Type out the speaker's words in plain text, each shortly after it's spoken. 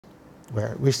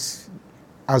well, which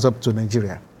adds up to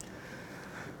Nigeria.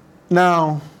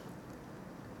 Now,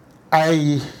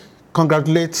 I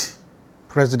congratulate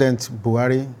President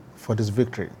Buhari for this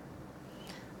victory.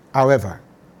 However,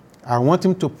 I want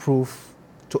him to prove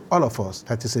to all of us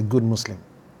that he's a good Muslim.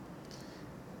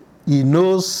 He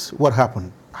knows what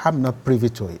happened. I'm not privy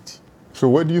to it. So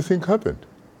what do you think happened?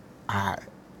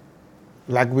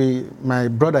 Like my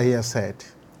brother here said,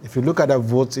 if you look at the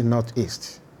votes in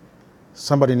Northeast,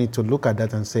 somebody needs to look at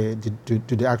that and say, did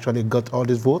they actually got all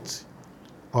these votes,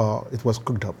 or it was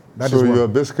cooked up? So you are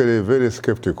basically very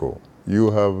skeptical.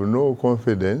 You have no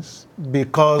confidence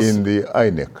because in the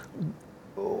INEC.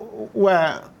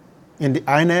 Well, in the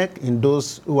INEC, in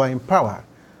those who are in power.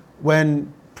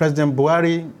 When President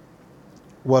Buhari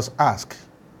was asked,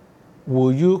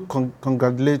 will you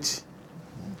congratulate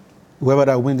whoever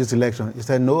that wins this election? He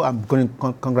said, no, I'm going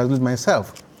to congratulate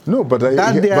myself. No, but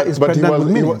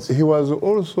he was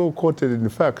also quoted, in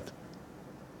fact,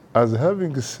 as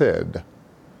having said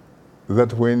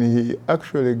that when he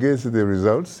actually gets the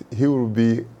results, he will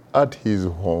be at his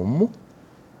home,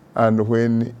 and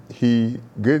when he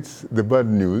gets the bad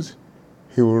news,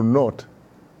 he will not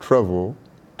travel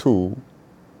to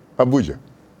Abuja.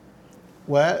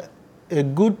 Well, a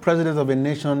good president of a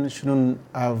nation shouldn't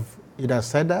have either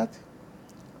said that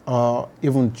or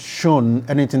even shown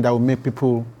anything that would make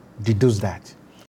people deduce that.